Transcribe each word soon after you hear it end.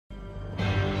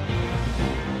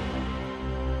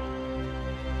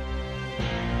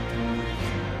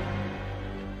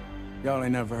Y'all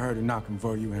ain't never heard of knocking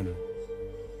before you enter.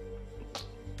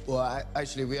 Well,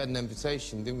 actually, we had an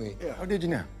invitation, didn't we? Yeah, how did you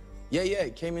now? Yeah,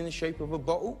 it came in the shape of a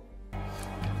bottle.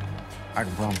 I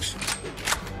can promise you.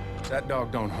 That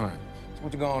dog don't hunt. So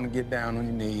would you go on and get down on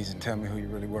your knees and tell me who you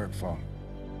really work for?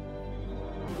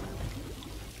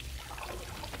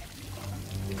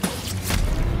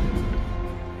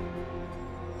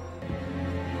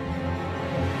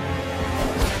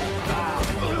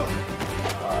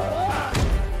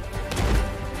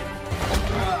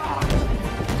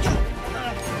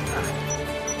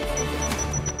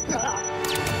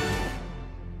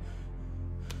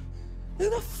 Who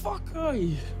the fuck are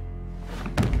you?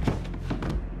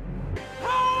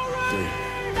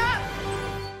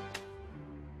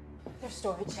 Their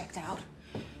story checked out.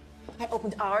 I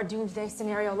opened our doomsday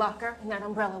scenario locker, and that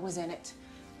umbrella was in it.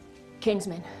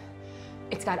 Kingsman.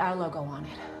 It's got our logo on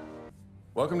it.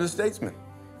 Welcome to Statesman,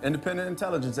 independent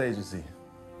intelligence agency.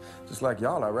 Just like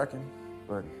y'all, I reckon.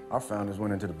 But our founders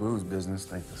went into the booze business,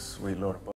 thank the sweet Lord above.